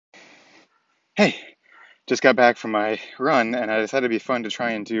Hey, just got back from my run and I decided it'd be fun to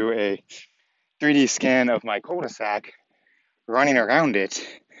try and do a 3D scan of my cul-de-sac running around it.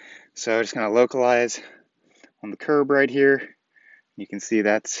 So just gonna localize on the curb right here. You can see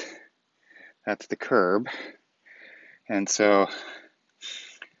that's the curb. And so I'm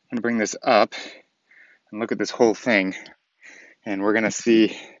gonna bring this up and look at this whole thing and we're gonna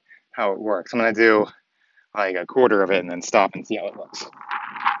see how it works. I'm gonna do like a quarter of it and then stop and see how it looks.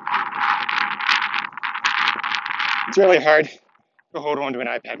 It's really hard to hold on to an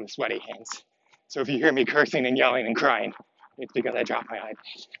iPad with sweaty hands. So if you hear me cursing and yelling and crying, it's because I dropped my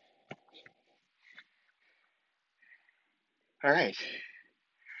iPad. All right.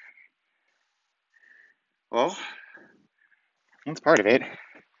 Well, that's part of it. I'm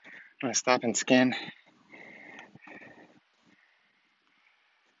gonna stop and scan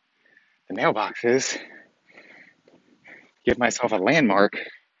the mailboxes, give myself a landmark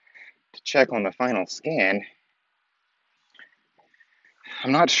to check on the final scan.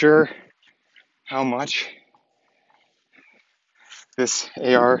 I'm not sure how much this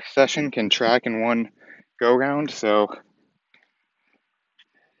AR session can track in one go round, so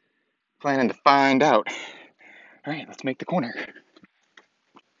planning to find out. All right, let's make the corner.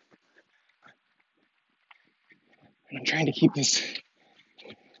 And I'm trying to keep this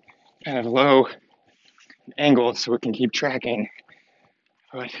kind of low angle so it can keep tracking,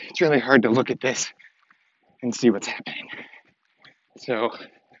 but it's really hard to look at this and see what's happening. So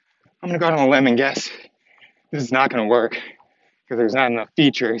I'm gonna go out on a limb and guess this is not gonna work because there's not enough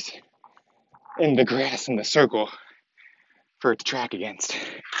features in the grass in the circle for it to track against.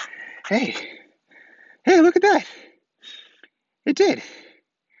 Hey, look at that. It did.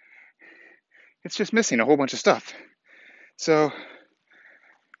 It's just missing a whole bunch of stuff. So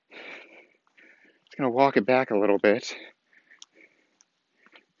it's gonna walk it back a little bit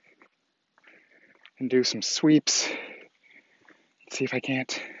and do some sweeps. Let's see if I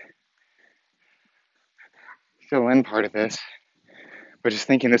can't fill in part of this. But just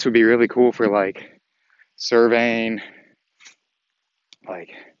thinking this would be really cool for like surveying.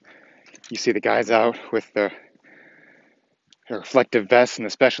 Like you see the guys out with the reflective vests and the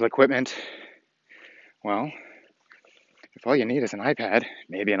special equipment. Well, if all you need is an iPad,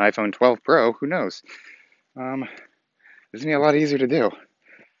 maybe an iPhone 12 Pro, who knows? This is gonna be a lot easier to do.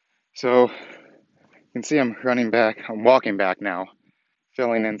 So you can see I'm walking back now,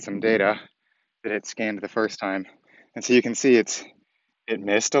 filling in some data that it scanned the first time. And so you can see it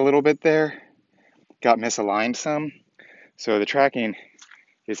missed a little bit there, got misaligned some. So the tracking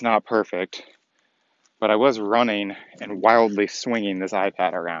is not perfect, but I was running and wildly swinging this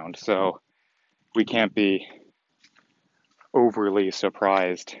iPad around. So we can't be overly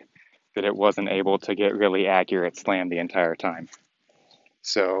surprised that it wasn't able to get really accurate slam the entire time.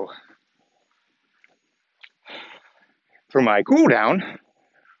 So for my cooldown,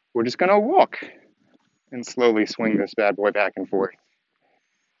 we're just gonna walk and slowly swing this bad boy back and forth.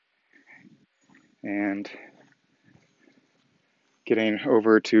 And getting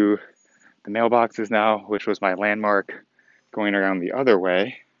over to the mailboxes now, which was my landmark going around the other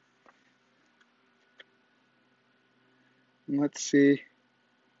way. Let's see.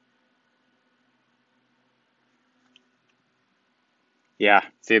 Yeah,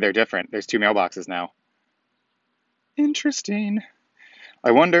 see, they're different. There's two mailboxes now. Interesting.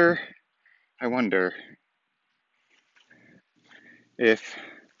 I wonder if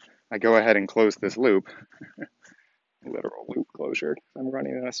I go ahead and close this loop, literal loop closure, I'm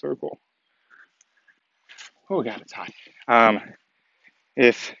running in a circle. Oh God, it's hot.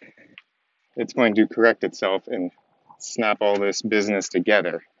 If it's going to correct itself and snap all this business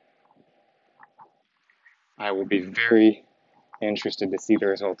together, I will be very interested to see the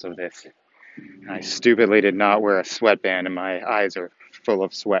results of this. I stupidly did not wear a sweatband and my eyes are full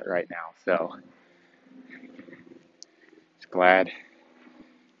of sweat right now, so just glad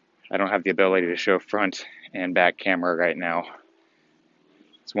I don't have the ability to show front and back camera right now.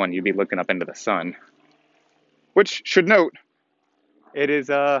 It's one you'd be looking up into the sun. Which, should note, it is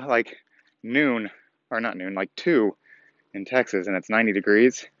like noon, or not noon, like 2 in Texas, and it's 90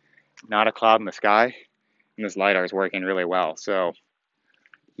 degrees, not a cloud in the sky, and this LiDAR is working really well. So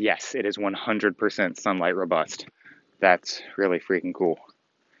yes, it is 100% sunlight robust. That's really freaking cool.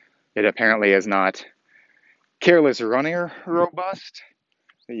 It apparently is not careless runner robust.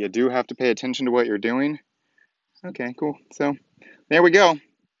 You do have to pay attention to what you're doing. Okay, cool. So there we go.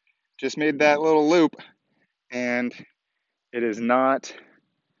 Just made that little loop, and it is not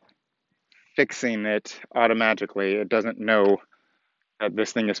fixing it automatically. It doesn't know that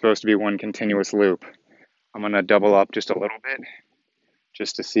this thing is supposed to be one continuous loop. I'm going to double up just a little bit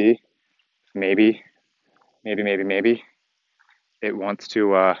just to see if maybe, maybe it wants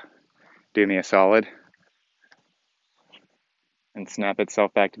to do me a solid and snap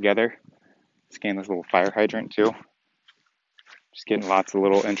itself back together. Scan this little fire hydrant too. Just getting lots of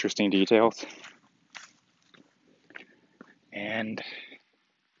little interesting details. And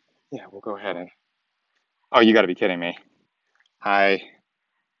yeah, we'll go ahead and, oh, you gotta be kidding me. I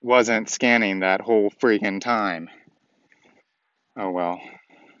wasn't scanning that whole freaking time. Oh well,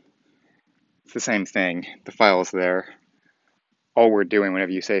 it's the same thing. The file's there. All we're doing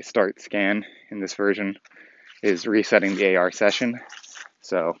whenever you say start scan in this version is resetting the AR session.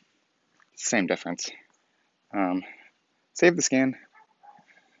 So, same difference. Save the scan,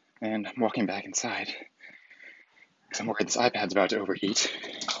 and I'm walking back inside because I'm worried this iPad's about to overheat.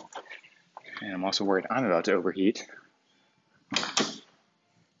 And I'm also worried I'm about to overheat.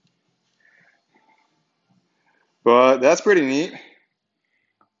 But that's pretty neat.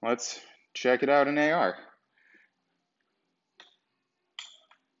 Let's check it out in AR.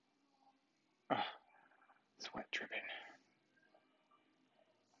 Oh, sweat dripping.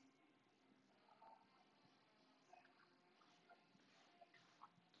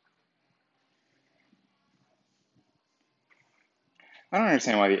 I don't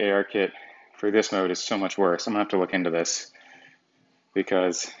understand why the AR kit for this mode is so much worse. I'm gonna have to look into this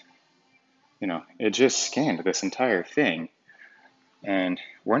because, it just scanned this entire thing. And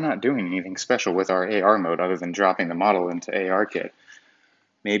we're not doing anything special with our AR mode other than dropping the model into AR kit.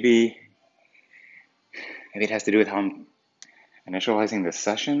 Maybe it has to do with how I'm initializing the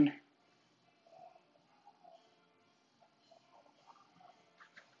session.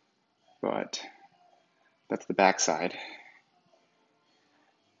 But that's the backside.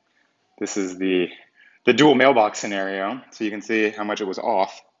 This is the dual mailbox scenario, so you can see how much it was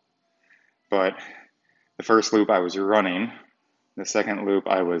off. But the first loop I was running, the second loop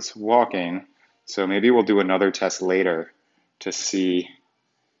I was walking, so maybe we'll do another test later to see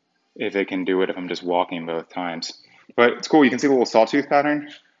if it can do it if I'm just walking both times. But it's cool, you can see the little sawtooth pattern.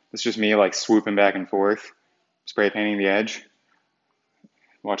 It's just me like swooping back and forth, spray painting the edge.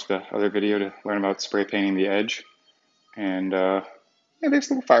 Watch the other video to learn about spray painting the edge. And yeah, there's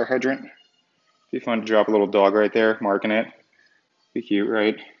a little fire hydrant. Be fun to drop a little dog right there, marking it. Be cute,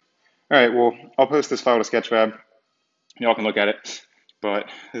 right? All right, well, I'll post this file to Sketchfab. Y'all can look at it. But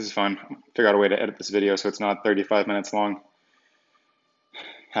this is fun. Figure out a way to edit this video so it's not 35 minutes long.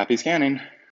 Happy scanning.